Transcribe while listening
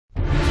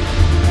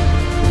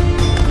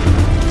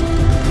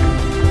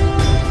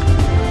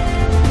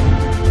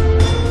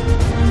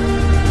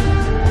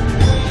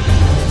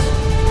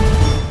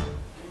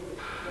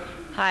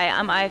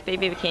I'm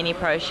IFBB Bikini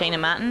Pro Sheena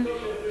Martin,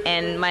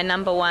 and my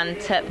number one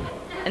tip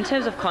in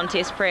terms of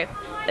contest prep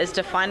is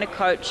to find a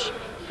coach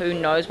who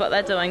knows what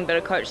they're doing, but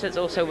a coach that's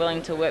also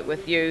willing to work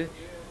with you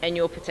in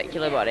your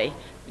particular body.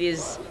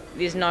 There's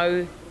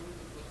no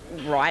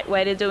right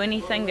way to do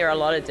anything. There are a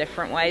lot of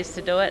different ways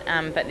to do it,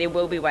 but there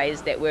will be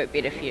ways that work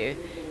better for you.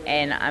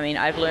 And I mean,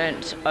 I've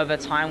learnt over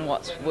time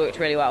what's worked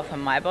really well for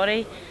my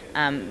body,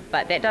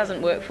 but that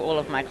doesn't work for all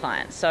of my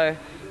clients. So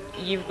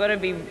you've got to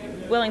be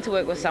willing to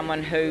work with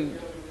someone who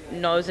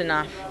knows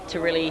enough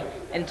to really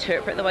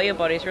interpret the way your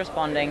body's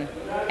responding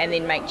and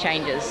then make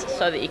changes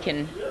so that you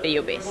can be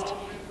your best.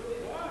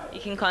 You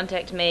can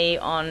contact me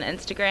on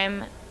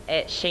Instagram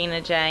at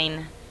Sheena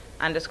Jayne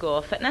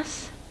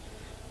 _fitness,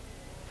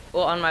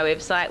 or on my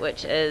website,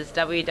 which is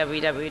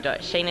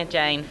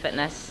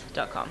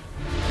www.sheenajaynefitness.com.